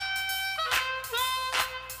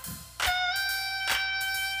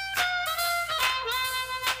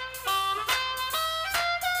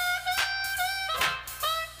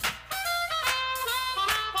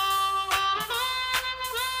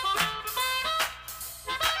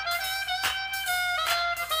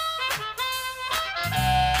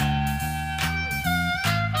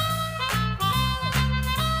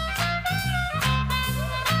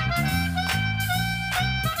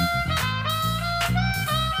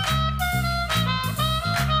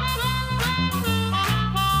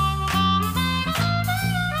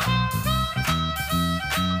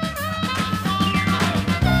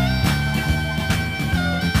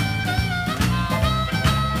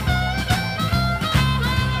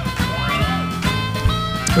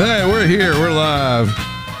Hey, we're here. We're live.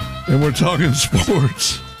 And we're talking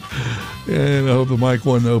sports. And I hope the mic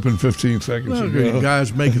wasn't open 15 seconds ago. You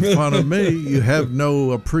guys making fun of me. You have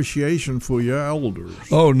no appreciation for your elders.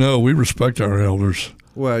 Oh, no. We respect our elders.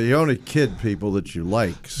 Well, you only kid people that you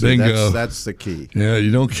like. So Bingo. That's the key. Yeah, you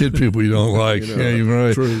don't kid people you don't like. You know, yeah, you're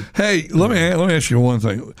right. true. Hey, let me ask you one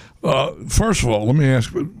thing. First of all, let me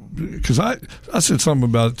ask, because I said something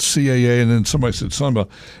about CAA and then somebody said something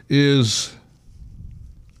about is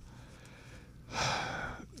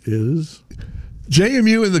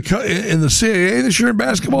JMU in the CAA this year in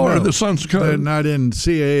basketball, or the Suns? They're not in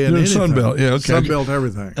CAA and anything. Sunbelt. Yeah, okay. Sunbelt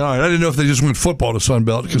everything. All right, I didn't know if they just went football to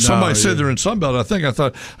Sunbelt because somebody said they're in Sunbelt. I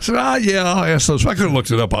said, yeah, I'll ask those. I could have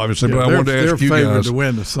looked it up, obviously, but I wanted to ask you They're favored guys. to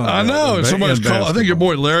win the Sunbelt. I know. And somebody's calling. I think your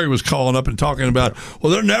boy Larry was calling up and talking about,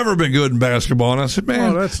 well, they've never been good in basketball. And I said,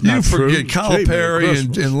 man, that's you not forget true. Kyle Perry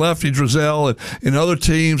and Lefty Drizel and other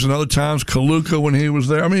teams and other times, Kaluka when he was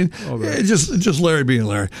there. I mean, just Larry being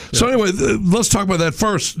Larry. Yeah. So anyway, let's talk about that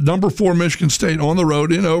first. Number 4 Michigan State on the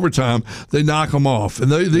road in overtime. They knock them off.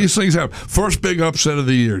 And these things happen. First big upset of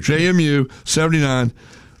the year. JMU, 79.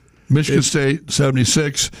 Michigan State,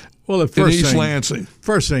 76. Well, East Lansing.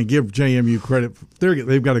 First thing, give JMU credit.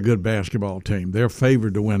 They've got a good basketball team. They're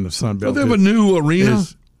favored to win the Sun Belt. They have a new arena.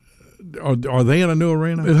 Are they in a new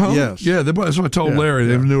arena? At home? Yes. Yeah, that's what I told Larry.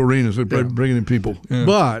 They have new arenas. They're bringing in people. Yeah.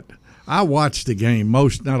 But I watched the game,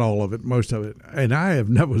 not all of it, most of it, and I have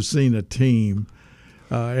never seen a team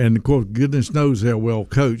and, of course, goodness knows they're well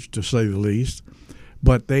coached, to say the least.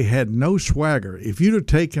 But they had no swagger. If you'd have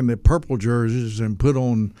taken the purple jerseys and put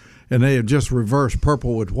on, and they had just reversed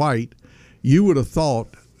purple with white, you would have thought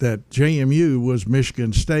that JMU was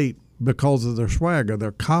Michigan State because of their swagger,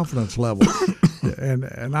 their confidence level. and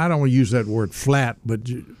I don't want to use that word flat, but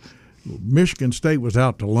Michigan State was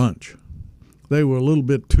out to lunch. They were a little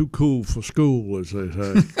bit too cool for school, as they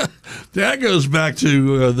say. That goes back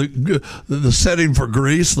to the setting for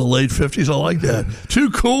Grease, the late 50s. I like that. Too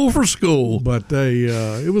cool for school. But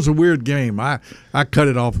it was a weird game. I cut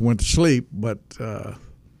it off and went to sleep. But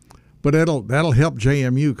that'll help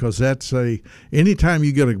JMU because anytime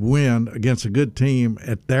you get a win against a good team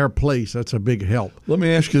at their place, that's a big help. Let me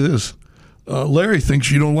ask you this: Larry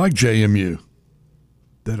thinks you don't like JMU.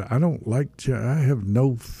 That I don't like. I have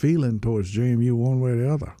no feeling towards JMU one way or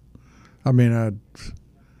the other. I mean,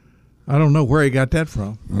 I don't know where he got that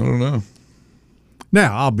from. I don't know.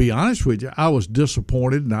 Now, I'll be honest with you. I was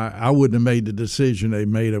disappointed, and I wouldn't have made the decision they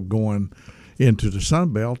made of going into the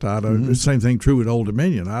Sun Belt. The same thing true with Old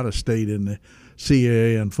Dominion. I'd have stayed in the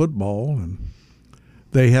CAA and football, and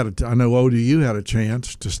they had. I know ODU had a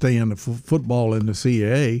chance to stay in the football in the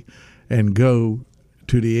CAA and go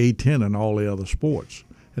to the A-10 and all the other sports.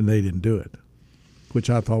 And they didn't do it, which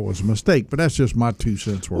I thought was a mistake. But that's just my 2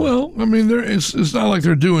 cents worth. Well, I mean, it's not like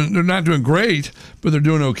they're not doing great, but they're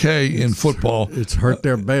doing okay in football. It's hurt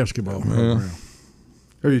their basketball program.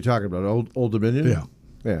 Who are you talking about? Old Dominion? Yeah.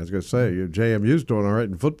 Yeah, I was going to say, JMU's doing all right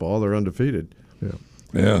in football. They're undefeated. Yeah.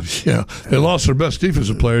 Yeah. They lost their best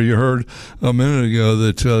defensive player. You heard a minute ago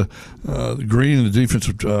that Green,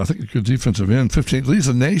 the defensive end, 15 leads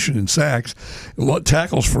the nation in sacks,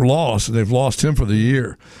 tackles for loss, and they've lost him for the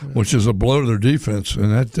year, which is a blow to their defense.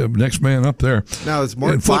 And that next man up there. Now, is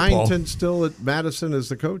Mark Byington still at Madison as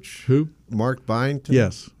the coach? Who? Mark Byington?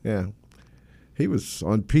 Yes. Yeah. He was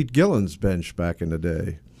on Pete Gillen's bench back in the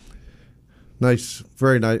day. Nice,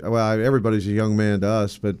 very nice. Well, everybody's a young man to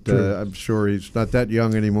us, but I'm sure he's not that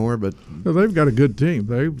young anymore. But well, they've got a good team.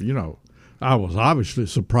 I was obviously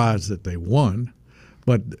surprised that they won,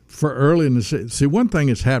 but for early in the season, see, one thing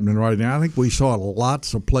that's happening right now. I think we saw it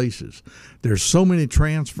lots of places. There's so many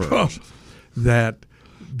transfers that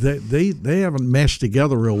they haven't meshed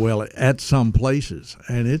together real well at some places,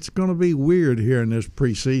 and it's going to be weird here in this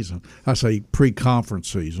preseason. I say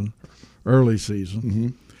pre-conference season, early season. Mm-hmm.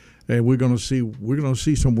 And we're going to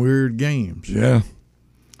see some weird games. Yeah.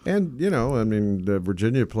 And,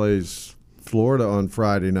 Virginia plays Florida on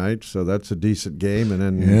Friday night, so that's a decent game. And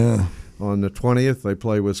then on the 20th, they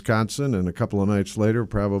play Wisconsin, and a couple of nights later,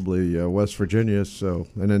 probably West Virginia. So,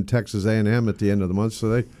 and then Texas A&M at the end of the month.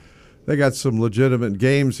 So they got some legitimate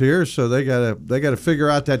games here. So they got to figure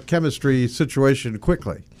out that chemistry situation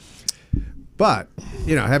quickly. But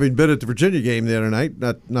having been at the Virginia game the other night,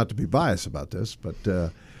 not to be biased about this, but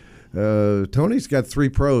Tony's got 3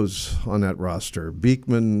 pros on that roster: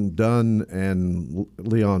 Beekman, Dunn, and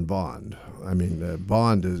Leon Bond. I mean,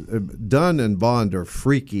 Dunn and Bond are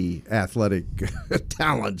freaky athletic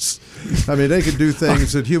talents. I mean, they can do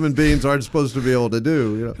things that human beings aren't supposed to be able to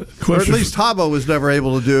do. You know? Or at least Habbo was never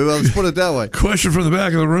able to do. Let's put it that way. Question from the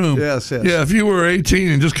back of the room. Yes. Yeah, if you were 18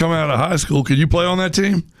 and just come out of high school, could you play on that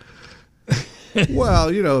team? Well,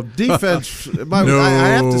 defense. No. I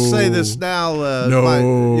have to say this now.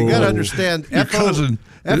 No. You got to understand. Cousin.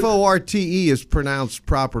 F-O-R-T-E is pronounced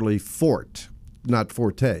properly fort, not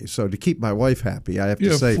forte. So to keep my wife happy, I have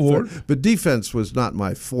to say fort. But defense was not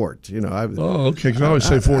my fort. Okay, because I always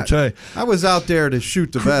say forte. I was out there to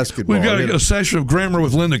shoot the basketball. We've got a session of grammar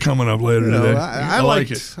with Linda coming up later today. I like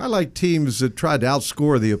it. I like teams that tried to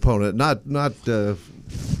outscore the opponent, not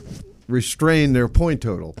restrain their point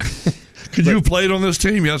total. Could you have played on this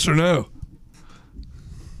team, yes or no?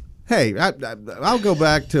 Hey, I'll go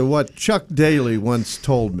back to what Chuck Daly once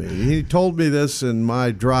told me. He told me this in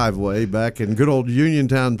my driveway back in good old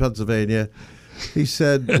Uniontown, Pennsylvania. He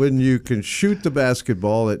said, when you can shoot the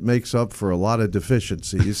basketball, it makes up for a lot of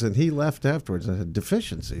deficiencies. And he left afterwards. I said,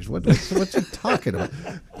 deficiencies? What's he talking about?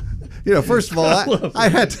 First of all, I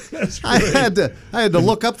had to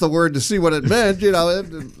look up the word to see what it meant.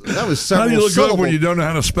 That was several syllables. How do you look up when you don't know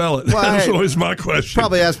how to spell it? Well, That's always my question.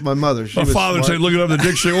 Probably ask my mother. My father would say, look it up in the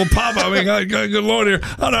dictionary. Well, Papa, good Lord here,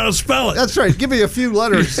 I don't know how to spell it. That's right. Give me a few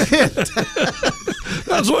letters.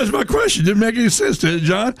 That's always my question. Didn't make any sense, did it,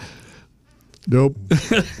 John? Nope.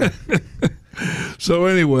 So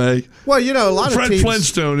anyway, well, a lot Fred of teams,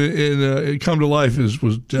 Flintstone in Come to Life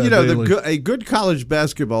was a good college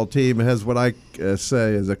basketball team has what I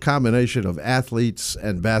say is a combination of athletes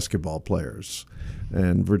and basketball players,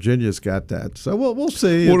 and Virginia's got that. So we'll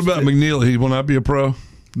see. What about McNeil? He will not be a pro.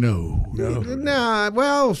 No. Nah.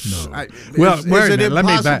 Well, no. Is it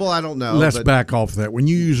impossible? I don't know. Let's back off that. When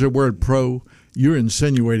you use the word pro, you're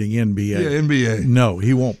insinuating NBA. Yeah, NBA. No,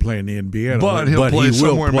 he won't play in the NBA. But he'll play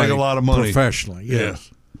somewhere and make a lot of money. Professionally, yes.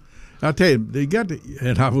 Yeah. I'll tell you,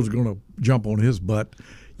 and I was going to jump on his butt,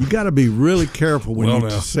 you got to be really careful when you're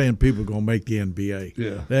saying people are going to make the NBA.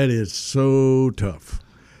 Yeah. That is so tough.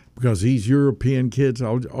 Because these European kids,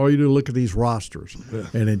 all you do is look at these rosters,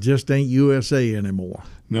 and it just ain't USA anymore.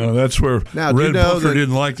 No, that's where Red Booker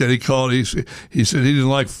didn't like that. He said he didn't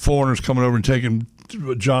like foreigners coming over and taking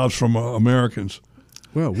jobs from Americans.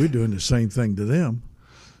 Well, we're doing the same thing to them.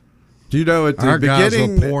 Do you know at the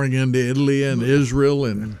beginning? Guys are pouring into Italy and Israel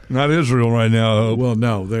and not Israel right now. I hope. Well,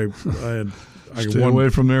 no, they stay away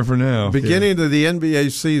from there for now. Beginning of the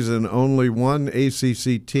NBA season, only one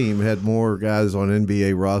ACC team had more guys on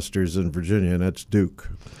NBA rosters than Virginia, and that's Duke.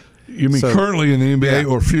 You mean currently in the NBA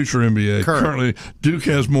or future NBA? Currently, Duke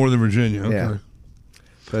has more than Virginia. Okay. Yeah.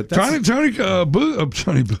 But Tony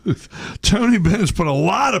Bennett's put a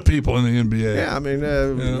lot of people in the NBA. Yeah, I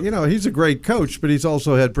mean, he's a great coach, but he's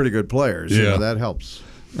also had pretty good players. Yeah, that helps.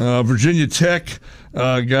 Virginia Tech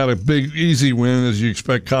got a big, easy win, as you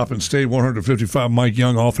expect. Coppin State, 155. Mike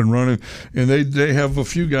Young off and running. And they have a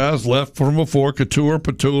few guys left from before, Couture,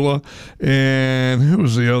 Petula, and who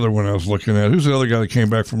was the other one I was looking at? Who's the other guy that came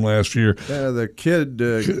back from last year? The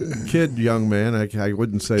kid young man. I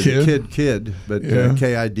wouldn't say the kid, but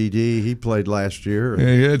KIDD. He played last year.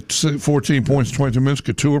 Yeah, he had 14 points in 22 minutes.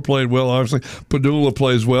 Couture played well, obviously. Petula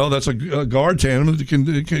plays well. That's a guard tandem that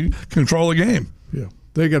can control the game. Yeah.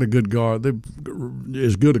 They got a good guard. They're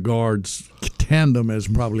as good a guards tandem as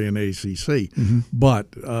probably an ACC. Mm-hmm.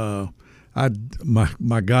 But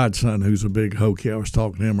my godson, who's a big Hokie, I was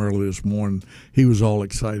talking to him earlier this morning. He was all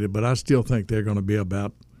excited, but I still think they're going to be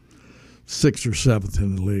about 6th or 7th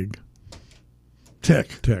in the league. Tech.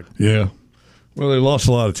 Yeah. Well, they lost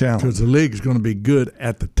a lot of talent because the league is going to be good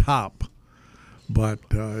at the top, but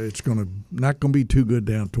it's not going to be too good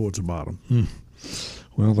down towards the bottom.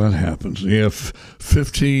 Well, that happens. You have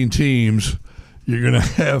 15 teams. You're going to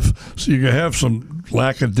have some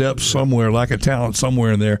lack of depth somewhere, lack of talent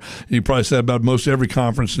somewhere in there. You probably said about most every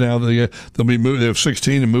conference now they'll be moved. They have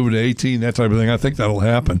 16 and moving to 18, that type of thing. I think that'll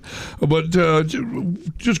happen. But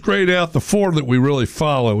just grade out the 4 that we really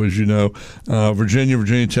follow, as you know: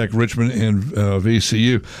 Virginia Tech, Richmond, and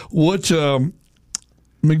VCU. What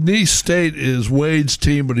McNeese State is Wade's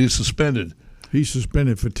team, but he's suspended. He's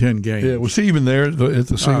suspended for 10 games. Yeah, was he even there at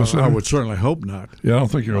the single center? I would certainly hope not. Yeah, I don't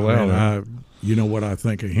think you're allowed. You know what I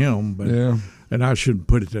think of him, but and I shouldn't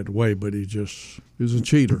put it that way, but he's a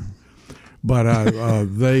cheater. But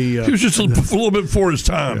he was just a little bit before his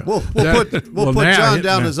time. We'll put John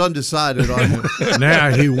down as undecided on him. Now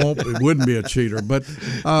he won't. It wouldn't be a cheater. But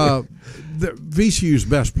the VCU's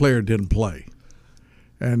best player didn't play.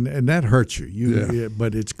 and that hurts you.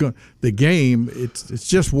 But it's going the game. It's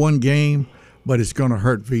just one game, but it's going to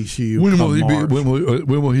hurt VCU. When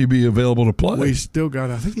will he be available to play? We still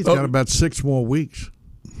got. I think he's got about 6 more weeks.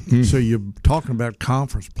 So you're talking about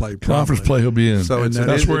conference play. Probably. Conference play, he'll be in. So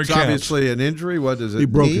that's where it's obviously an injury. What is it? He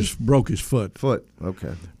broke his foot.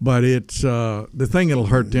 Okay. But it's the thing that'll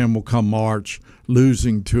hurt them will come March,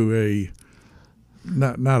 losing to a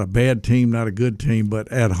not a bad team, not a good team,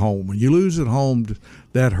 but at home. When you lose at home,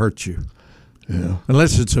 that hurts you. Yeah.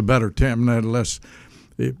 Unless it's a better team, unless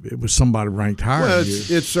it was somebody ranked higher. Well,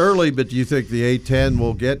 it's early, but do you think the A-10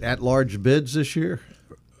 will get at-large bids this year?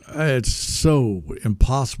 It's so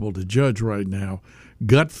impossible to judge right now.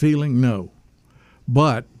 Gut feeling, no.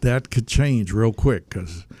 But that could change real quick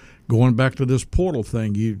because going back to this portal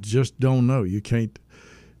thing, you just don't know. You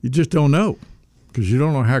just don't know because you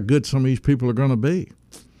don't know how good some of these people are going to be.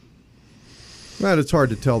 Well, it's hard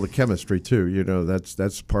to tell the chemistry, too. You know,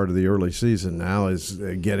 that's part of the early season now is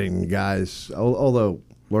getting guys, although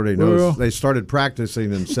Lord knows they started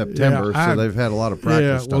practicing in September, so they've had a lot of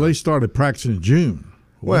practice time. Well, they started practicing in June.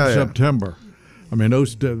 September. I mean,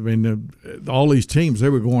 all these teams, they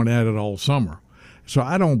were going at it all summer. So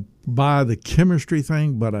I don't buy the chemistry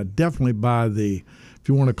thing, but I definitely buy the, if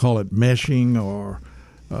you want to call it meshing or,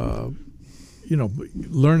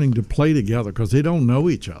 learning to play together because they don't know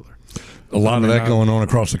each other. A lot of that going on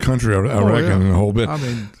across the country, I reckon, a whole bit.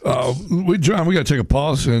 John, we got to take a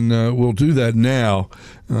pause, and we'll do that now.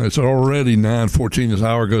 It's already 9:14. This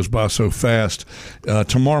hour goes by so fast.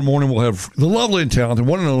 Tomorrow morning, we'll have the lovely and talented,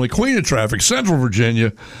 one and only Queen of Traffic, Central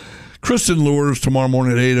Virginia, Kristen Lures, tomorrow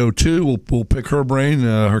morning at 8:02. We'll pick her brain.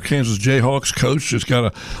 Her Kansas Jayhawks coach just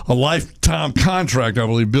got a lifetime contract, I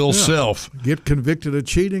believe, Bill Self. Get convicted of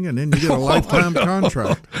cheating, and then you get a lifetime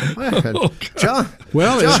contract. John,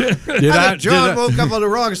 John woke up on the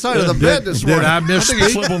wrong side of the bed this morning. Did I misspeak? I think he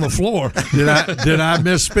slept on the floor. Did I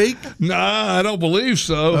misspeak? Nah, I don't believe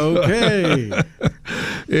so. Okay.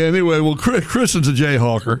 Anyway, well, Kristen's a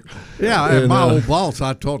Jayhawker. Yeah, and my old boss,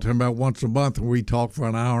 I talk to him about once a month, and we talk for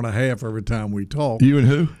an hour and a half every time we talk. You and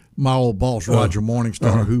who? My old boss, Roger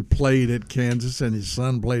Morningstar, who played at Kansas, and his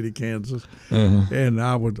son played at Kansas. And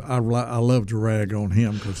I love to rag on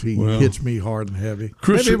him because he hits me hard and heavy.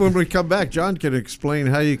 Maybe when we come back, John can explain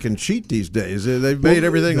how you can cheat these days. They've made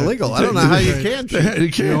everything legal. I don't know how you can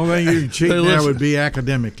cheat. The only thing you can cheat now would be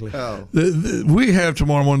academically. We have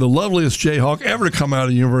tomorrow morning the loveliest Jayhawk ever to come out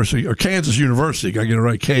of University or Kansas University. Got to get it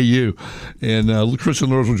right, KU. And Kristen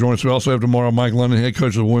Lewis will join us. We also have tomorrow Mike London, head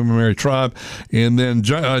coach of the William & Mary Tribe, and then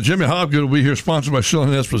Jimmy Hobgood will be here, sponsored by Schilling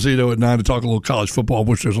Esposito at 9 to talk a little college football,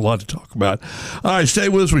 which there's a lot to talk about. All right, stay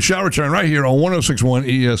with us. We shall return right here on 106.1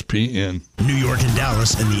 ESPN. New York and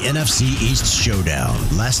Dallas in the NFC East showdown.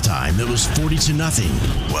 Last time it was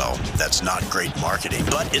 40-0. Well, that's not great marketing,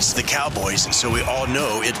 but it's the Cowboys, so we all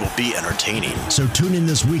know it will be entertaining. So tune in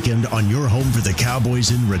this weekend on your home for the Cowboys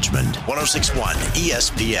in Richmond. 106.1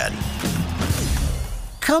 ESPN.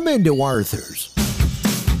 Come into Arthur's.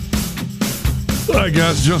 All right,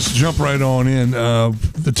 guys, just jump right on in.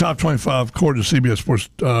 The top 25 according to CBS Sports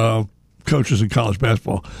coaches in college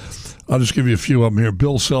basketball. I'll just give you a few of them here.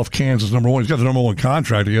 Bill Self, Kansas, number one. He's got the number one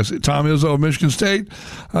contract, I guess. Tom Izzo of Michigan State.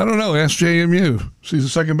 I don't know. Ask JMU. He's the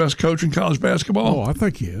second best coach in college basketball. Oh, I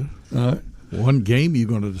think he is. One game you're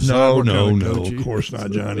going to decide. No. Of course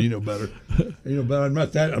not, Johnny. You know better. I'm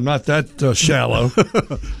not that shallow.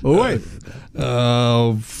 Oh, wait.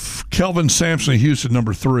 Kelvin Sampson, Houston,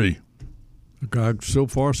 number 3. God, so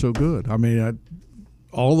far so good. I mean,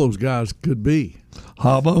 all those guys could be.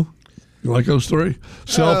 Habbo, you like those 3?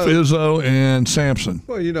 Self, Izzo, and Sampson.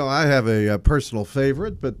 Well, I have a personal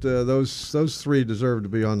favorite, but those 3 deserve to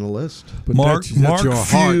be on the list. But Mark that's your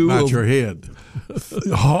heart, not your head.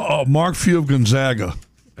 Mark Few of Gonzaga.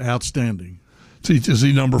 Outstanding. Is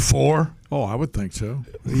he number 4? Oh, I would think so.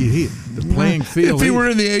 The playing field. If he were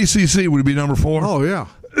in the ACC, would he be number 4? Oh, yeah.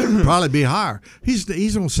 Probably be higher.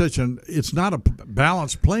 He's on it's not a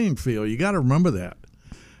balanced playing field. You got to remember that.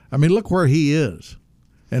 I mean, look where he is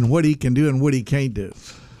and what he can do and what he can't do.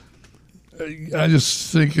 I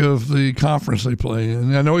just think of the conference they play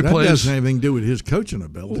in. I know he plays. That doesn't have anything to do with his coaching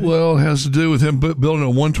ability. Well, it has to do with him building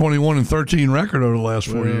a 121-13 record over the last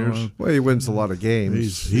 4 years. Well, he wins a lot of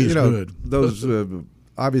games. He's good. Those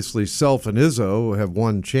obviously Self and Izzo have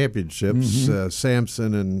won championships.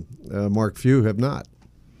 Sampson and Mark Few have not.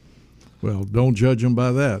 Well, don't judge them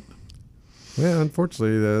by that. Yeah,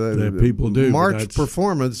 unfortunately, that people do. March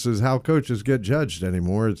performance is how coaches get judged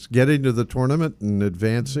anymore. It's getting to the tournament and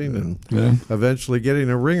advancing and eventually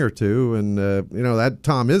getting a ring or two. And, that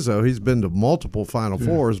Tom Izzo, he's been to multiple Final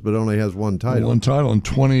Fours but only has one title. One title in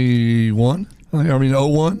 21? I mean,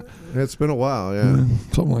 01? It's been a while, yeah.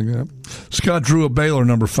 Something like that. Scott Drew of Baylor,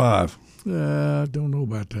 number 5. I don't know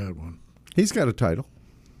about that one. He's got a title.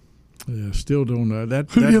 Yeah, still don't know.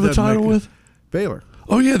 Who do you have a title with? Baylor.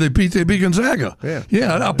 Oh, yeah, they beat Gonzaga.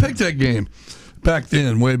 Yeah, I picked that game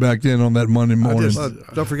way back then on that Monday morning.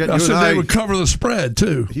 Don't forget, I said they would cover the spread,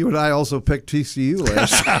 too. You and I also picked TCU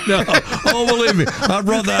last year. No. Oh, believe me. I'd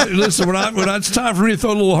rather, listen, when it's time for me to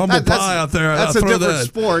throw a little humble pie out there, that's I'll throw a different that.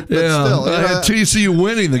 sport, but still. I had TCU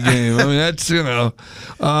winning the game. I mean, that's,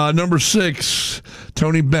 number 6,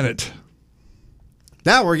 Tony Bennett.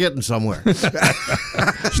 Now we're getting somewhere.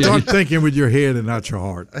 Start thinking with your head and not your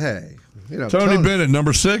heart. Hey. Tony Bennett,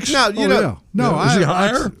 number 6? No, is he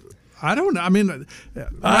higher? I don't know. I mean,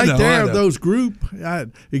 those group,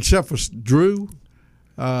 except for Drew,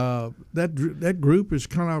 that group is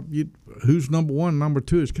kind of who's number 1, number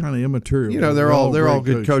 2 is kind of immaterial. They're all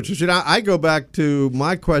good coaches. I go back to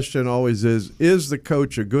my question always is the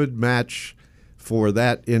coach a good match for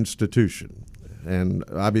that institution? And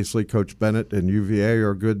obviously, Coach Bennett and UVA are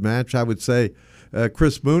a good match. I would say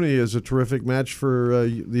Chris Mooney is a terrific match for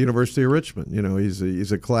the University of Richmond.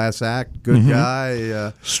 He's a class act, good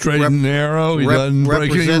guy. Straight and narrow. He doesn't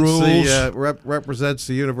break any rules. Represents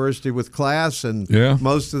the university with class, and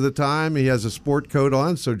most of the time he has a sport coat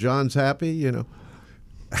on, so John's happy.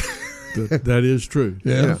 That is true.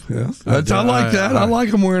 Yeah. I like that. I like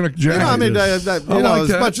him wearing a jacket. As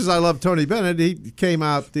much as I love Tony Bennett, he came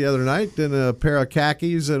out the other night in a pair of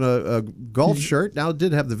khakis and a golf shirt. Now, it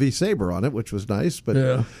did have the V Sabre on it, which was nice, but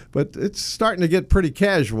it's starting to get pretty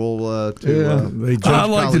casual. I like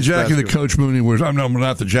the jacket that Coach Mooney wears. I'm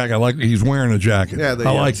not the jacket. I like that he's wearing a jacket. I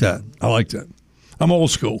like that. I'm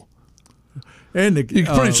old school. And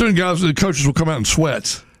pretty soon, guys, the coaches will come out in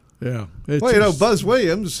sweats. Yeah. Buzz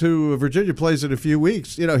Williams, who Virginia plays in a few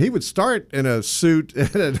weeks, he would start in a suit.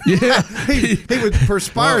 And he would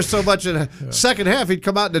perspire so much in the second half, he'd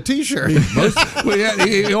come out in a T-shirt.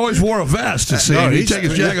 He always wore a vest to see him. He'd take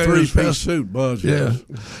his jacket and his vest. Suit, Buzz. Yeah.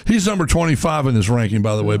 He's number 25 in this ranking,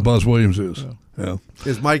 by the way, Buzz Williams is. Yeah.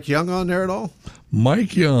 Is Mike Young on there at all?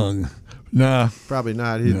 Mike Young? Nah. Probably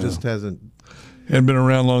not. He just hasn't been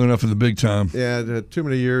around long enough in the big time. Yeah, too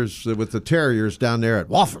many years with the Terriers down there at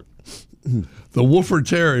Wofford. The Wooford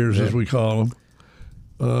Terriers, as we call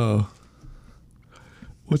them.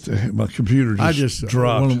 What the heck? My computer just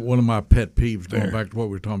dropped. One of my pet peeves, going back to what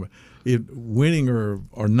we were talking about, winning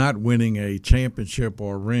or not winning a championship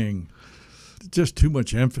or a ring, just too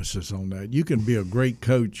much emphasis on that. You can be a great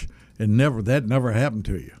coach, and that never happened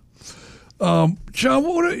to you.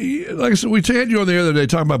 John, like I said, we had you on the other day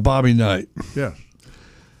talking about Bobby Knight. Yes.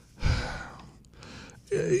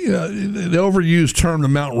 The overused term, the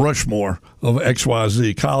Mount Rushmore of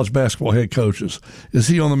XYZ, college basketball head coaches. Is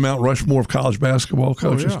he on the Mount Rushmore of college basketball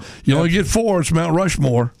coaches? You only get 4, it's Mount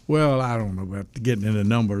Rushmore. Well, I don't know about getting into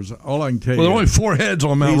numbers. All I can tell you there are only 4 heads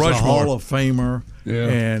on Mount Rushmore. He's a Hall of Famer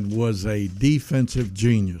and was a defensive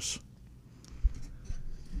genius.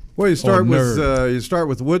 Well, you start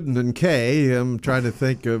with Wooden and Kay. I'm trying to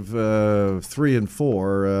think of 3 and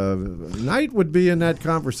 4. Knight would be in that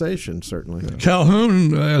conversation, certainly.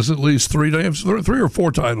 Calhoun has at least 3 or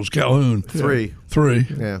 4 titles. Calhoun 3.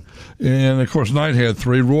 Yeah, and of course Knight had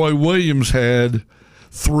 3. Roy Williams had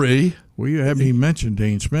 3. Well, you haven't even mentioned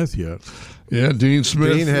Dean Smith yet. Yeah, Dean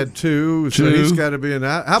Smith. Dean had 2, so he's got to be in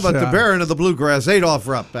that. How about the Baron of the Bluegrass, Adolph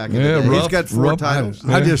Rupp, back in the day? He's got 4 titles.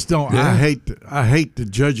 I just don't. I hate the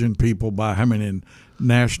judging people by how many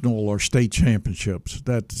national or state championships.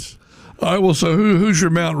 That's. All right. Well, so who's your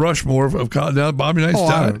Mount Rushmore of college? Now, Bobby Knight's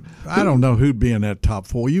tied. I don't know who'd be in that top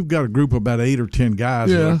 4. You've got a group of about 8 or 10 guys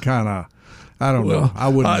that are kind of. I don't know. I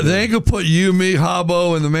wouldn't. They ain't gonna put you, me,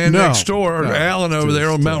 Hobbo, and the man next door, Allen, over there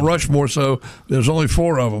on Mount Rushmore. So there's only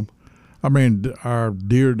 4 of them. I mean, our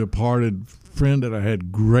dear departed friend that I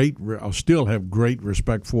still have great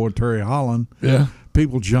respect for, Terry Holland. Yeah,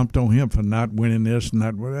 people jumped on him for not winning this and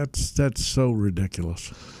that. That's so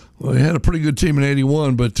ridiculous. Well, they had a pretty good team in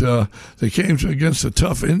 '81, but they came against a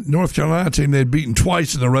tough North Carolina team they'd beaten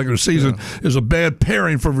twice in the regular season. It was a bad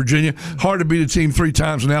pairing for Virginia. Hard to beat a team 3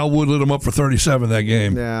 times, and Al Wood lit them up for 37 that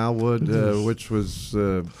game. Yeah, Al Wood, which was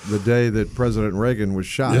the day that President Reagan was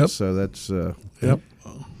shot. Yep. So that's yep.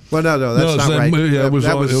 Well, no, that's not right. Yeah, that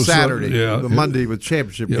was Saturday. The Monday with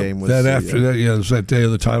championship game was that after that. Yeah, it was that day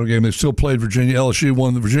of the title game. They still played Virginia. Virginia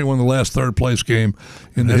won the last 3rd place game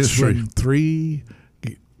in the history. 3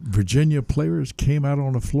 Virginia players came out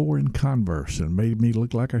on the floor in Converse and made me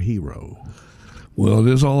look like a hero. Well,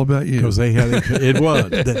 it is all about you. Because they had it was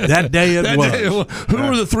that day. It was. Who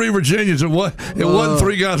were the three Virginians? It wasn't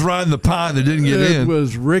three guys riding the pine that didn't get in. It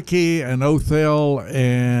was Ricky and Othell,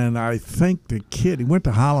 and I think the kid. He went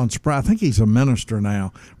to Highland Spry. I think he's a minister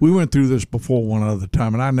now. We went through this before one other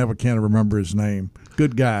time, and I never can remember his name.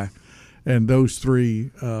 Good guy. And those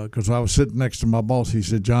three, because I was sitting next to my boss, he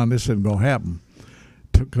said, "John, this isn't going to happen.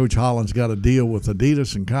 Coach Holland's got a deal with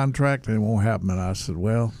Adidas and contract, and it won't happen." And I said,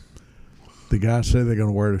 "Well." The guys said they're going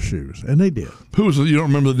to wear the shoes, and they did. Who was it? You don't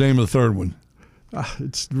remember the name of the third one?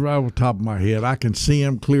 It's right on the top of my head. I can see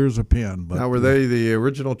him clear as a pin. But now, were they the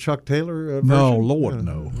original Chuck Taylor version? No, Lord,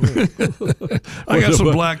 no. I got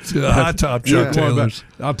some black high-top Chuck Taylors.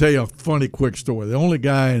 I'll tell you a funny, quick story. The only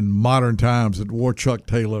guy in modern times that wore Chuck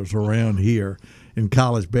Taylors around here in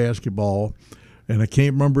college basketball, and I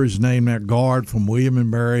can't remember his name, that guard from William &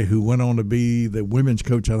 Mary who went on to be the women's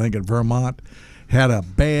coach, I think, at Vermont, had a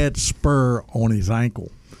bad spur on his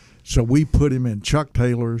ankle. So we put him in Chuck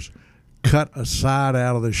Taylors, cut a side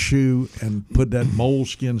out of the shoe, and put that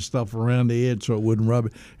moleskin stuff around the edge so it wouldn't rub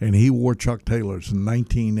it. And he wore Chuck Taylors in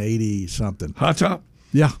 1980-something. High top?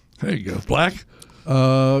 Yeah. There you go. Black? He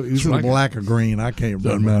was black or green. I can't remember.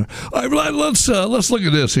 Doesn't matter. All right, let's look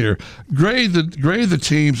at this here. Grade the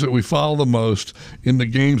teams that we follow the most in the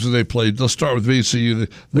games that they played. Let's start with VCU.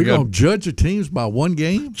 We're going to judge the teams by one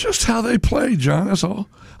game? Just how they played, John. That's all.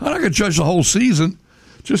 I'm not going to judge the whole season.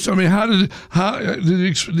 Just, I mean, how did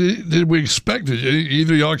we expect it?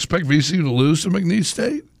 Either y'all expect VCU to lose to McNeese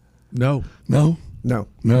State? No.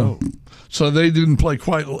 So they didn't play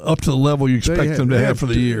quite up to the level you expect them to have for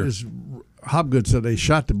the year. Hobgood said they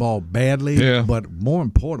shot the ball badly, but more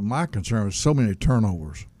important, my concern was so many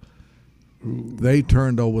turnovers. They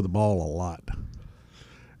turned over the ball a lot,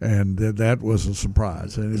 and that was a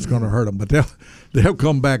surprise, and it's going to hurt them. But they'll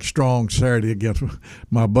come back strong Saturday against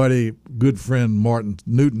my buddy, good friend Martin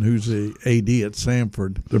Newton, who's the AD at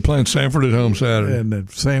Samford. They're playing Samford at home Saturday. And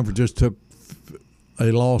Samford just took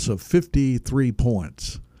a loss of 53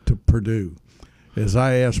 points to Purdue. As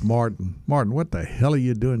I asked Martin, what the hell are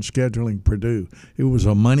you doing scheduling Purdue? It was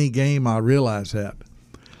a money game. I realize that.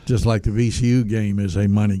 Just like the VCU game is a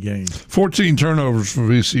money game. 14 turnovers for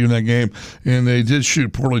VCU in that game, and they did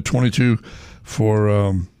shoot poorly, 22 for,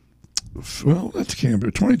 that can't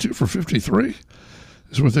be, 22 for 53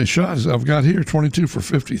 is what they shot. I've got here 22 for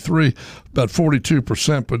 53, about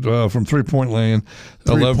 42%, but from three-point land,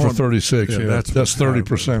 11 for 36. Yeah, that's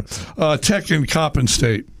 30%. Tech and Coppin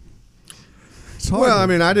State. Well, I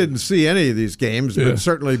mean, I didn't see any of these games, but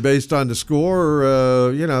certainly based on the score,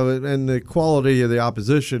 and the quality of the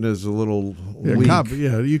opposition is a little weak.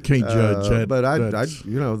 You can't judge that. But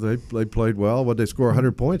they played well. What they score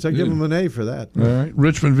 100 points, I give them an A for that. All right,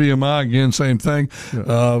 Richmond VMI again, same thing.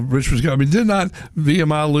 Richmond's got. I mean, did not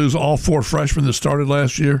VMI lose all four freshmen that started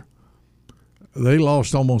last year? They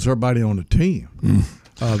lost almost everybody on the team.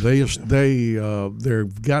 They've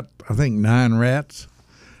got, I think, 9 rats.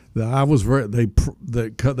 They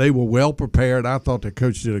were well prepared. I thought the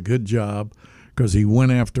coach did a good job because he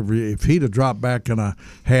went after. If he'd have dropped back in a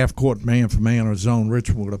half-court man-for-man or zone,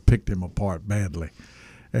 Richmond would have picked him apart badly.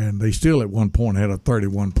 And they still at one point had a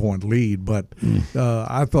 31-point lead. But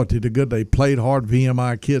I thought they did good. They played hard.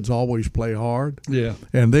 VMI kids always play hard. Yeah.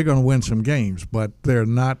 And they're going to win some games, but they're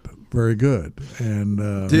not very good. And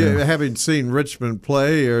having seen Richmond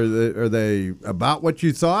play, are they about what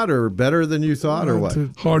you thought, or better than you thought, or what?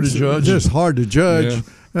 Hard to judge. Just hard to judge.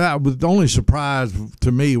 The only surprise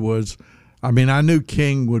to me was, I mean, I knew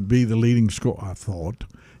King would be the leading scorer. I thought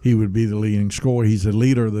he would be the leading scorer. He's the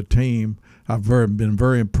leader of the team. I've been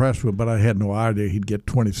very impressed with, but I had no idea he'd get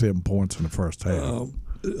 27 points in the first half.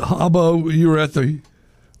 Habbo, you were at the.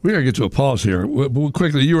 We got to get to a pause here.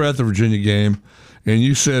 Quickly, you were at the Virginia game. And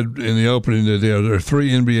you said in the opening that there are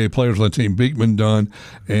 3 NBA players on the team, Beekman, Dunn,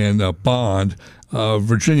 and Bond.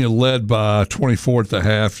 Virginia led by 24 at the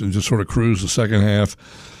half and just sort of cruised the second half.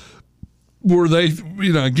 Were they,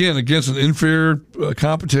 again, against an inferior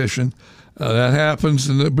competition? That happens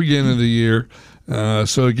in the beginning of the year.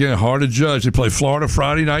 So, again, hard to judge. They play Florida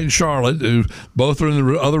Friday night in Charlotte, who both are in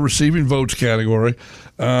the other receiving votes category.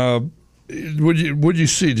 What did you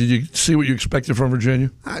see? Did you see what you expected from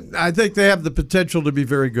Virginia? I think they have the potential to be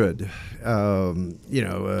very good. The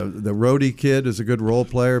Rhodey kid is a good role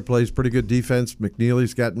player, plays pretty good defense.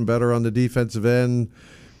 McNeely's gotten better on the defensive end.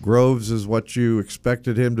 Groves is what you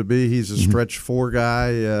expected him to be. He's a stretch 4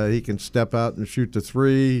 guy. He can step out and shoot the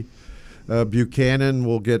 3. Buchanan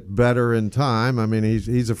will get better in time. I mean,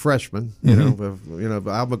 he's a freshman. You know,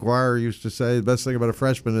 Al McGuire used to say the best thing about a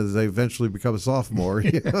freshman is they eventually become a sophomore.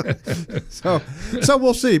 So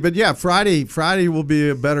we'll see. But yeah, Friday will be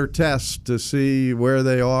a better test to see where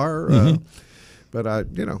they are. But I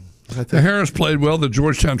think Harris played well, the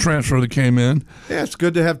Georgetown transfer that came in. Yeah, it's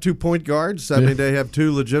good to have 2 point guards. I mean, they have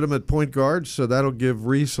 2 legitimate point guards, so that'll give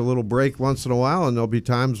Reese a little break once in a while, and there'll be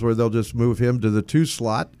times where they'll just move him to the 2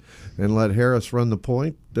 slot and let Harris run the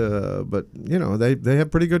point. But, they have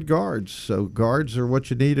pretty good guards, so guards are what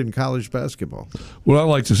you need in college basketball. What I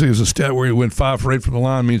like to see is a stat where he went 5 for 8 from the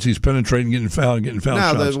line means he's penetrating, getting fouled shots.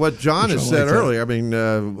 Now, what John has said earlier, I mean,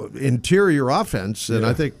 interior offense, and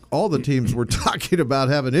I think all the teams were talking about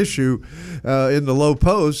have an issue in the low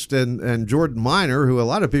post, and Jordan Minor, who a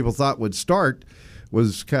lot of people thought would start,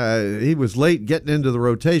 he was late getting into the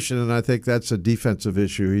rotation, and I think that's a defensive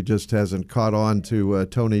issue. He just hasn't caught on to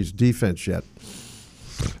Tony's defense yet.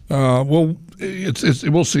 Well,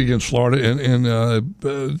 we'll see against Florida, and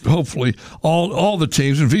hopefully all the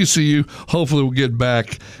teams, and VCU hopefully will get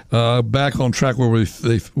back on track where we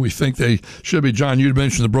think they should be. John, you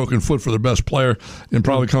mentioned the broken foot for their best player, and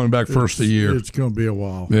probably coming back first of the year. It's going to be a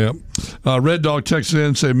while. Yeah. Red Dog texts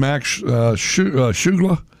in, say Max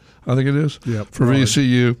Shugla, I think it is, for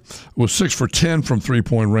VCU, was 6 for 10 from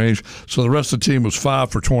 3-point range. So the rest of the team was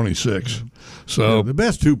 5 for 26. So the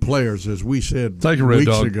best 2 players, as we said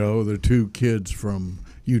weeks ago, the 2 kids from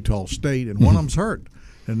Utah State, and one of them's hurt.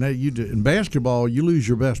 And in basketball, you lose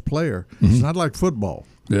your best player. It's not like football.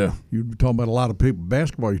 Yeah. You're talking about a lot of people.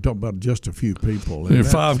 Basketball, you're talking about just a few people. And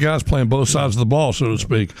 5 guys playing both sides of the ball, so to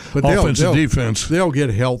speak. But offense and defense. They'll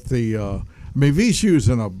get healthy. I mean, VCU's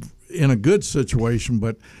in a good situation,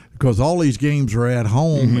 but because all these games are at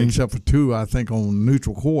home, except for 2, I think, on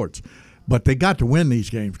neutral courts. But they got to win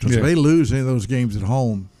these games, because if they lose any of those games at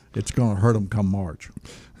home, it's going to hurt them come March.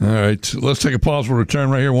 All right, let's take a pause. We'll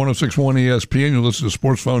return right here, 106.1 ESPN. You'll listen to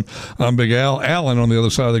Sports Phone. I'm Big Al. Alan on the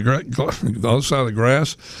other side of the other side of the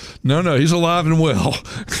grass. No, he's alive and well.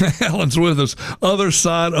 Alan's with us. Other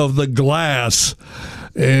side of the glass.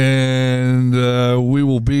 And we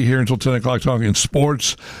will be here until 10 o'clock talking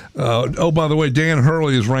sports. By the way, Dan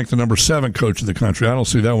Hurley is ranked the number 7 coach in the country. I don't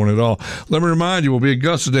see that one at all. Let me remind you, we'll be at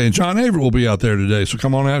Gus today, and John Averett will be out there today. So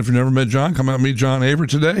come on out. If you've never met John, come out and meet John Averett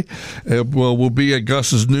today. We'll be at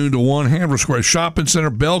Gus's noon to 1, Hanover Square Shopping Center,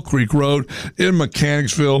 Bell Creek Road in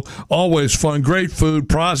Mechanicsville. Always fun, great food,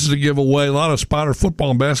 prizes to give away, a lot of Spider football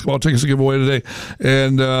and basketball tickets to give away today,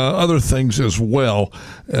 and other things as well.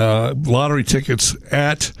 Lottery tickets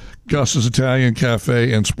at Gus's Italian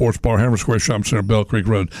Cafe and Sports Bar, Hanover Square Shopping Center, Bell Creek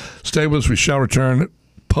Road. Stay with us. We shall return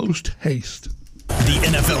post haste. The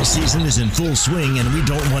NFL season is in full swing, and we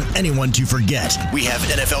don't want anyone to forget. We have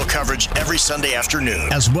NFL coverage every Sunday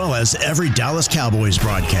afternoon, as well as every Dallas Cowboys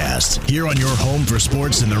broadcast. Here on your home for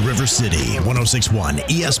sports in the River City, 106.1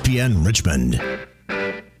 ESPN Richmond.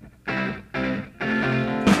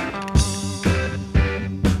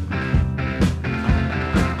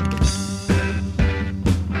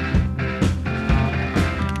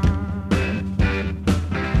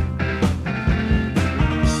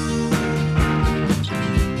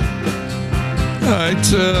 All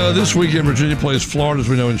right, this weekend Virginia plays Florida, as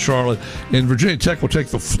we know, in Charlotte. And Virginia Tech will take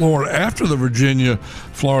the floor after the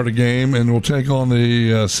Virginia-Florida game, and will take on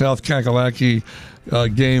the South Kakalaki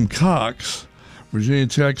Gamecocks. Virginia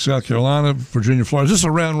Tech, South Carolina, Virginia, Florida. Is this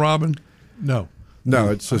a round robin? No,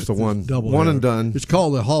 it's just a one and done. It's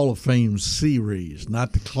called the Hall of Fame Series,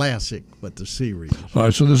 not the Classic, but the Series. All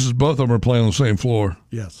right, so both of them are playing on the same floor.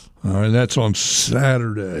 Yes. All right, that's on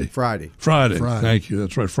Saturday. Friday. Thank you.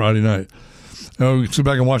 That's right, Friday night. We can sit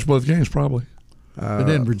back and watch both games, probably. And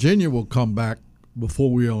then Virginia will come back before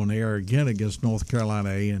we're on air again against North Carolina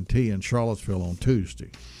A&T in Charlottesville on Tuesday.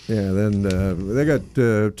 Yeah, then they got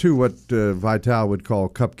 2 what Vital would call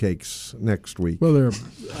cupcakes next week. Well,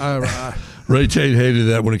 Ray Tate hated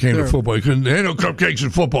that when it came to football. He couldn't. There ain't no cupcakes in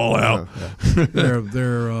football out.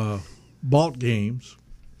 They're bought games,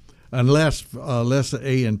 unless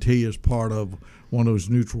A&T is part of one of those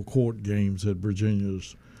neutral court games that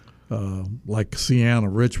Virginia's. Like Siena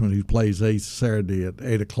Richmond, who plays Saturday at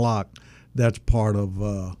 8 o'clock, that's part of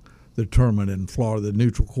the tournament in Florida, the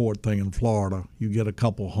neutral court thing in Florida. You get a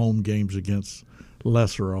couple home games against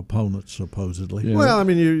lesser opponents, supposedly. Yeah. Well, I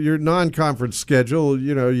mean, your non-conference schedule,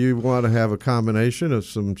 you want to have a combination of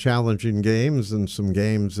some challenging games and some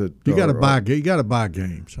games that you got to buy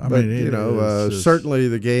games. Certainly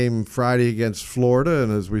the game Friday against Florida,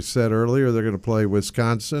 and as we said earlier, they're going to play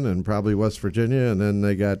Wisconsin and probably West Virginia, and then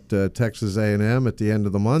they got Texas A&M at the end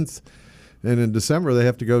of the month. And in December, they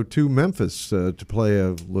have to go to Memphis to play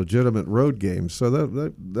a legitimate road game. So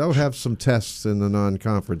they'll have some tests in the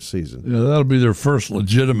non-conference season. Yeah, that'll be their first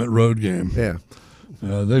legitimate road game. Yeah.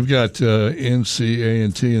 They've got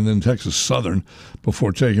NCAAB and then Texas Southern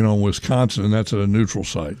before taking on Wisconsin, and that's at a neutral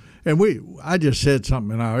site. And I just said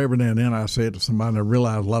something, and every now and then I say it to somebody, and I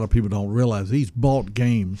realize a lot of people don't realize these bought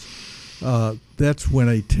games, that's when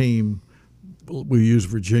a team – we use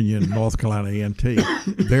Virginia and North Carolina A&T.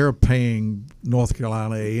 They're paying North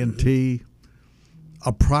Carolina A&T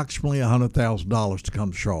approximately $100,000 to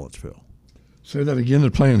come to Charlottesville. Say that again. They're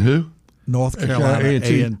playing who? North Carolina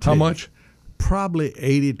A&T. How much? Probably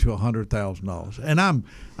 $80,000 to $100,000. And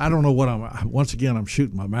I don't know what once again, I'm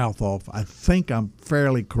shooting my mouth off. I think I'm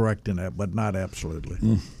fairly correct in that, but not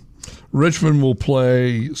absolutely. Richmond will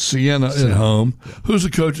play Siena at home. Yeah. Who's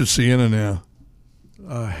the coach at Siena now?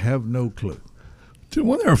 I have no clue. Dude,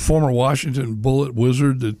 wasn't there a former Washington Bullet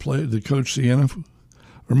Wizard that coached Siena?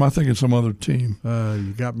 Or am I thinking some other team?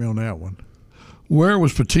 You got me on that one. Where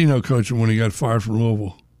was Patino coaching when he got fired from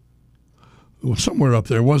Louisville? It was somewhere up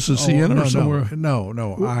there. Was it Siena or somewhere? No,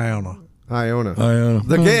 Iona.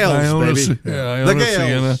 The Gales, baby. Yeah, Iona, the Gales.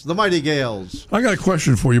 Siena. The mighty Gales. I got a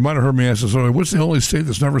question for you. You might have heard me ask this earlier. What's the only state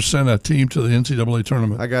that's never sent a team to the NCAA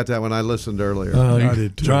tournament? I got that when I listened earlier. I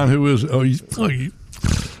did too. John, who is?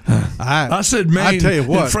 I said Maine. I tell you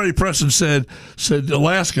what. And Freddie Preston said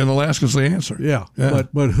Alaska, and Alaska's the answer. Yeah.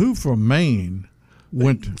 But who from Maine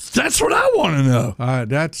went? That's what I want to know.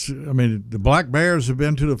 The Black Bears have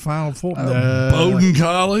been to the Final Four. Bowdoin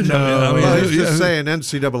College. He's just saying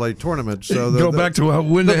NCAA tournament. So go back to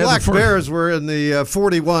when the they had Black the Bears were in the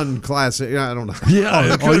 41 Classic. I don't know.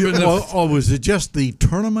 Yeah. Was it just the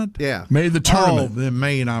tournament? Yeah. Made the tournament. Then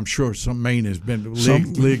Maine, I'm sure Maine has been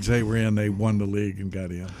leagues they were in. They won the league and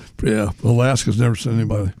got in. Yeah. Alaska's never sent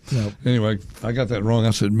anybody. No. Anyway, I got that wrong.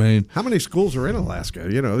 I said Maine. How many schools are in Alaska?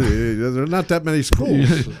 There are not that many schools.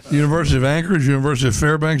 University of Anchorage, University of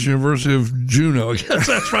Fairbanks, University of Juneau. I guess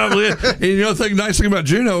that's probably it. And the nice thing about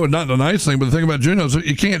Juneau, not the nice thing, but the thing about Juneau is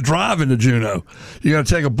you can't drive into Juneau. You got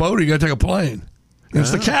to take a boat or you got to take a plane.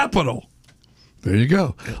 It's the capital. There you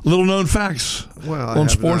go. Little known facts on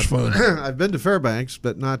Sports Phone. I've been to Fairbanks,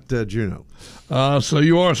 but not Juneau. So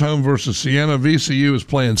UR's home versus Siena. VCU is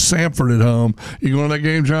playing Samford at home. You going to that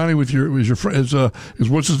game, Johnny, with your friend? Is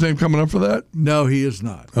what's his name coming up for that? No, he is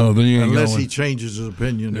not. Oh, then you ain't unless going. He changes his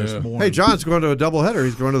opinion this morning. Hey, John's going to a doubleheader.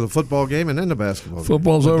 He's going to the football game and then the basketball game.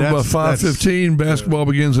 Football's over by 5:15. Basketball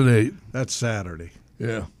begins at 8. That's Saturday.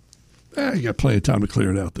 Yeah. You got plenty of time to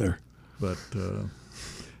clear it out there. But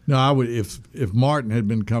no, I would if Martin had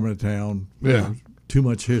been coming to town. Yeah. Too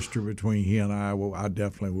much history between he and I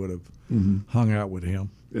definitely would have hung out with him.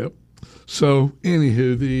 Yep. So,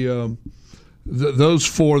 anywho, those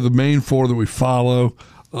four, the main four that we follow,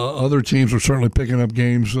 other teams are certainly picking up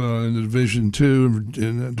games in the Division II,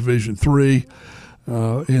 in Division III,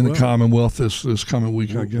 in the Commonwealth this coming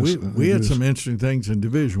week, I guess. We had some interesting things in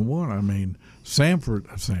Division I. I mean, Sanford,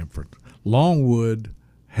 Longwood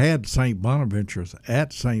had St. Bonaventure's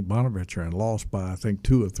at St. Bonaventure and lost by, I think,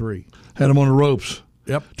 2 or 3. Had them on the ropes.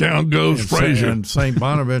 Yep. Down goes Frazier. And St.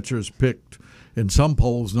 Bonaventure's picked, in some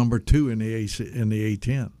polls, number 2 in the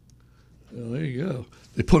A10. Well, there you go.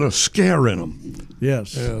 They put a scare in them.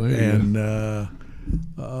 Yes. Yeah, and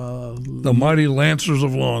the mighty Lancers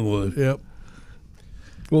of Longwood. Yep.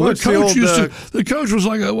 Well, the coach was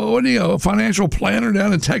like a financial planner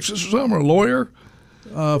down in Texas or something, or a lawyer?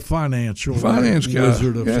 Finance guy.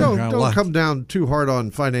 Wizard of don't come down too hard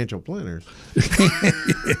on financial planners.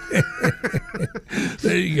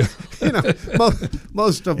 There you go.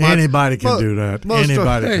 Most of my anybody can do that.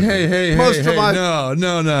 Anybody. Hey! No. I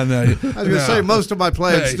was going to say most of my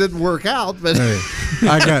plans didn't work out, but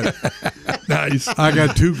I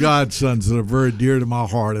got 2 godsons that are very dear to my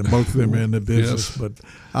heart, and both of them are in the business. Yes. But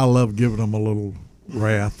I love giving them a little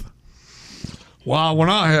wrath. Well, when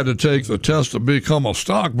I had to take the test to become a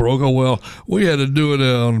stockbroker, we had to do it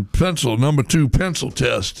on number 2 pencil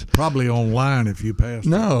test. Probably online if you passed.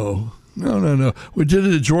 No. We did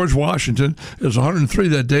it at George Washington. It was 103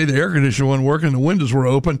 that day. The air conditioner wasn't working. The windows were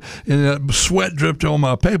open, and sweat dripped on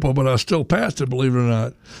my paper, but I still passed it, believe it or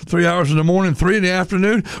not. 3 hours in the morning, 3 in the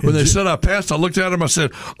afternoon. When they said I passed, I looked at them. I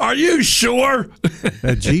said, "Are you sure?"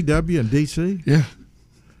 At GW in D.C.? Yeah.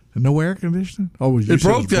 No air conditioning? It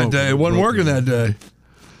broke that day. It wasn't working that day.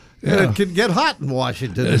 And it can get hot in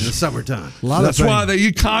Washington in the summertime. That's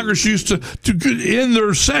why Congress used to end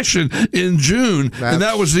their session in June, and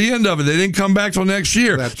that was the end of it. They didn't come back till next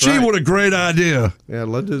year. Gee, what a great idea. Yeah,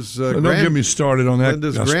 Linda's don't get me started on that.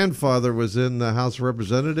 Linda's grandfather was in the House of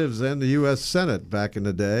Representatives and the U.S. Senate back in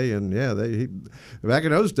the day, and back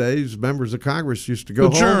in those days, members of Congress used to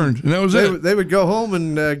go home. And that was it. They would go home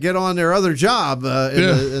and get on their other job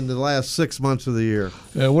in the last 6 months of the year.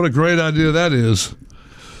 Yeah, what a great idea that is.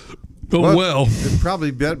 Well, it'd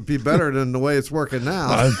probably be better than the way it's working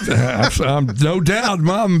now. I'm no doubt, in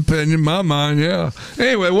my opinion, my mind, yeah.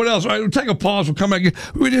 Anyway, what else? All right, we'll take a pause. We'll come back.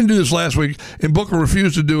 We didn't do this last week, and Booker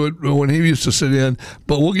refused to do it when he used to sit in,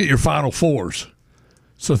 but we'll get your Final Fours.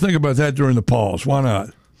 So think about that during the pause. Why not?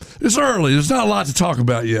 It's early. There's not a lot to talk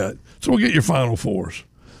about yet, so we'll get your Final Fours.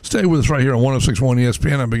 Stay with us right here on 106.1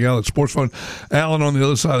 ESPN. I'm Big Al at Sports Phone. Alan on the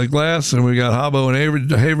other side of the glass, and we got Hobbo and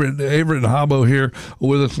Averett and Hobbo here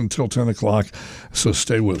with us until 10 o'clock. So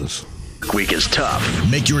stay with us. Week is tough.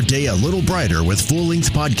 Make your day a little brighter with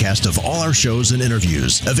full-length podcast of all our shows and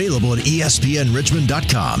interviews. Available at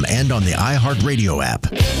ESPNRichmond.com and on the iHeartRadio app.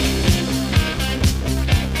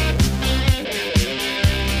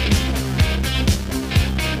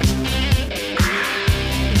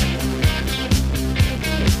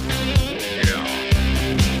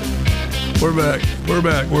 We're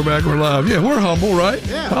back. We're live. Yeah, we're humble, right?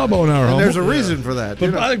 Yeah. Hobbo and I are humble. There's a reason for that.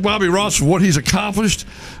 But I think Bobby Ross, for what he's accomplished,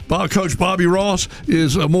 Coach Bobby Ross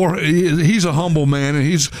is he's a humble man, and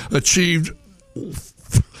he's achieved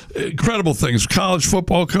incredible things. College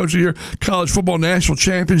football coach of the year, college football national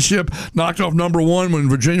championship, knocked off number one when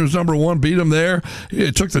Virginia was number one, beat them there.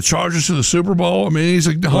 It took the Chargers to the Super Bowl. I mean, he's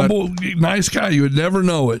a humble, nice guy. You would never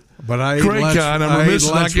know it. But Great guy, and I'm remiss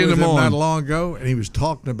not getting him on. Not long ago, and he was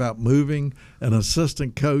talking about moving an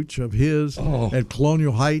assistant coach of his at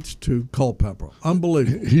Colonial Heights to Culpeper.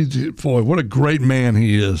 Unbelievable. Boy, what a great man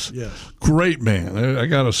he is. Yes. Great man. I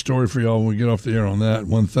got a story for y'all when we get off the air on that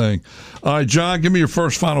one thing. All right, John, give me your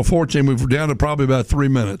first Final Four team. We're down to probably about 3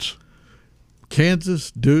 minutes.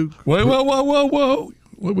 Kansas, Duke. Whoa. All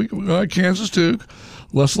right, Kansas, Duke.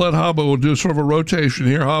 Let's let Hobbo. We'll do sort of a rotation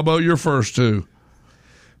here. Hobbo, your first two.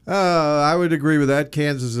 I would agree with that.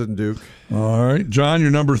 Kansas and Duke. All right. John,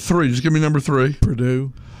 your number 3. Just give me number 3.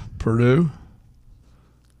 Purdue.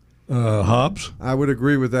 Hobbs? I would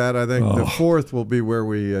agree with that. I think the fourth will be where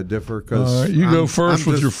we differ. All right. You go first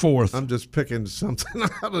with your fourth. I'm just picking something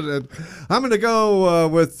out of it. I'm going to go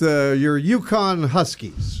with your UConn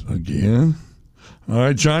Huskies. Again. All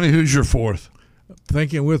right. Johnny, who's your fourth?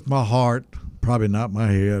 Thinking with my heart, probably not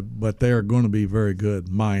my head, but they are going to be very good.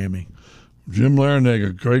 Miami. Jim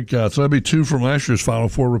Larinaga, great guy. So that'd be 2 from last year's Final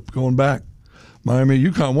Four going back. Miami,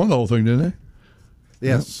 UConn won the whole thing, didn't they?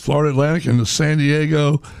 Yes. Florida Atlantic and the San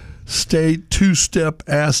Diego State two-step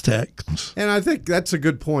Aztecs. And I think that's a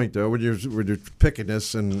good point, though, when you're picking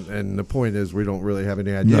this, and the point is we don't really have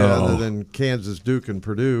any idea other than Kansas, Duke, and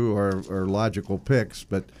Purdue are logical picks,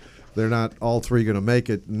 but they're not all three going to make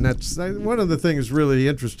it. And that's one of the things really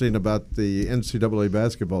interesting about the NCAA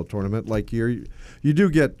basketball tournament. Like you do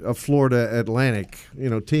get a Florida Atlantic,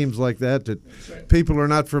 teams like that people are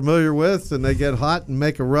not familiar with, and they get hot and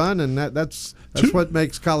make a run, and that's what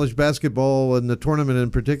makes college basketball and the tournament in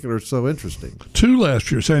particular so interesting. 2 last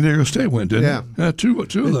year, San Diego State went, didn't it? Yeah, two of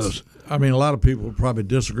those. I mean, a lot of people probably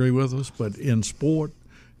disagree with us, but in sport,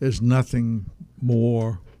 there's nothing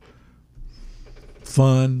more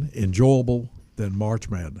fun, enjoyable than March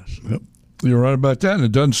Madness. Yep. You're right about that, and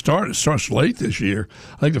it doesn't start. It starts late this year.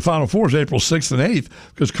 I think the Final Four is April 6th and 8th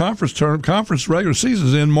because conference regular season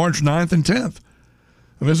is in March 9th and 10th.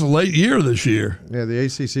 I mean, it's a late year this year. Yeah, the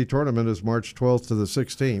ACC tournament is March 12th to the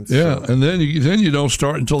 16th. Yeah, so. And then you don't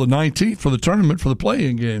start until the 19th for the tournament for the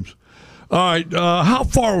play-in games. All right, how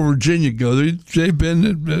far will Virginia go? They've been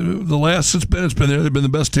since Bennett's been there. They've been the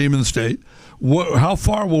best team in the state. How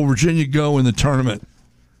far will Virginia go in the tournament?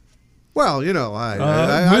 Well, with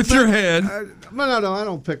your head. No, I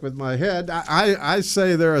don't pick with my head. I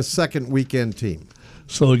say they're a second weekend team.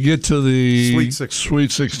 So get to the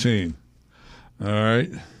Sweet 16. All right,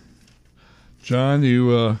 John,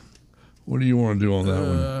 what do you want to do on that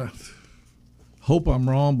one? Hope I'm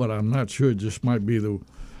wrong, but I'm not sure. It just might be the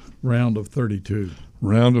round of 32.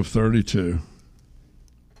 Round of 32.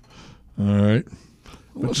 All right.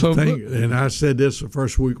 And I said this the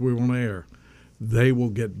first week we were on air. They will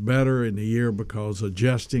get better in the year because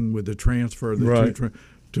adjusting with the transfer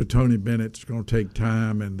to Tony Bennett's going to take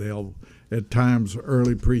time, and they'll at times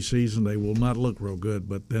early preseason they will not look real good,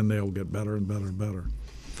 but then they'll get better and better and better.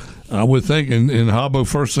 I would think, and Hobbo,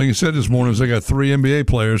 first thing he said this morning is they got 3 NBA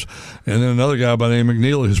players, and then another guy by the name of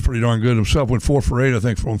McNeely who's pretty darn good himself, went 4 for 8, I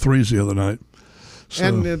think, from threes the other night. So,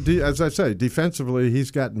 and as I say, defensively,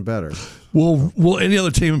 he's gotten better. Will any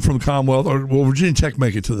other team from the Commonwealth, or will Virginia Tech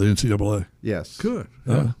make it to the NCAA? Yes. Could.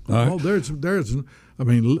 All right. Oh, there's. I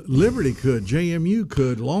mean, Liberty could, JMU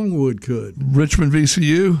could, Longwood could. Richmond,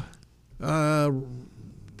 VCU?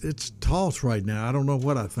 It's tossed right now. I don't know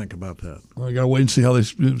what I think about that. Well, I got to wait and see how they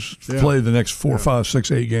play the next 4, 5,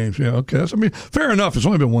 6, 8 games. Yeah, okay. I mean, fair enough. It's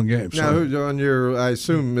only been 1 game. So. Now, on your, I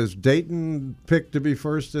assume, is Dayton picked to be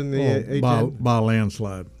first in the A10? By a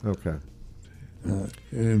landslide. Okay.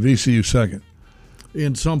 And VCU second.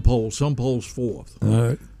 In some polls fourth. All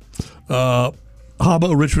right. How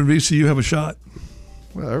about Richmond, VCU have a shot?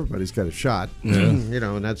 Well, everybody's got a shot,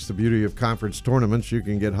 and that's the beauty of conference tournaments. You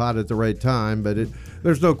can get hot at the right time, but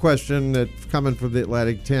there's no question that coming from the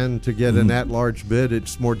Atlantic 10 to get an at-large bid,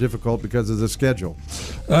 it's more difficult because of the schedule.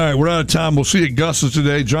 All right, we're out of time. We'll see you at Gus's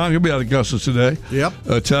today. John, you'll be out at Gus's today. Yep.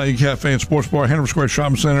 Italian Cafe and Sports Bar, Hanover Square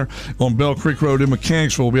Shopping Center on Bell Creek Road in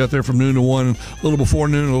Mechanicsville. We'll be out there from noon to 1, a little before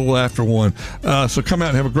noon, a little after 1. So come out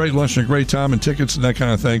and have a great lunch and a great time and tickets and that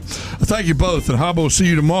kind of thing. Thank you both. And Hobbo, see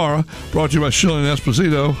you tomorrow. Brought to you by Schilling and Esposito.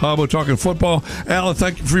 Hobbo talking football. Alan,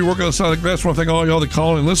 thank you for your work on the side of the glass. I want to thank all y'all that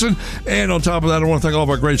call and listen. And on top of that, I want to thank all of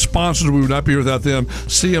our great sponsors. We would not be here without them.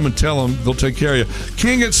 See them and tell them they'll take care of you.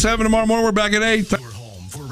 King at 7 tomorrow morning. We're back at 8.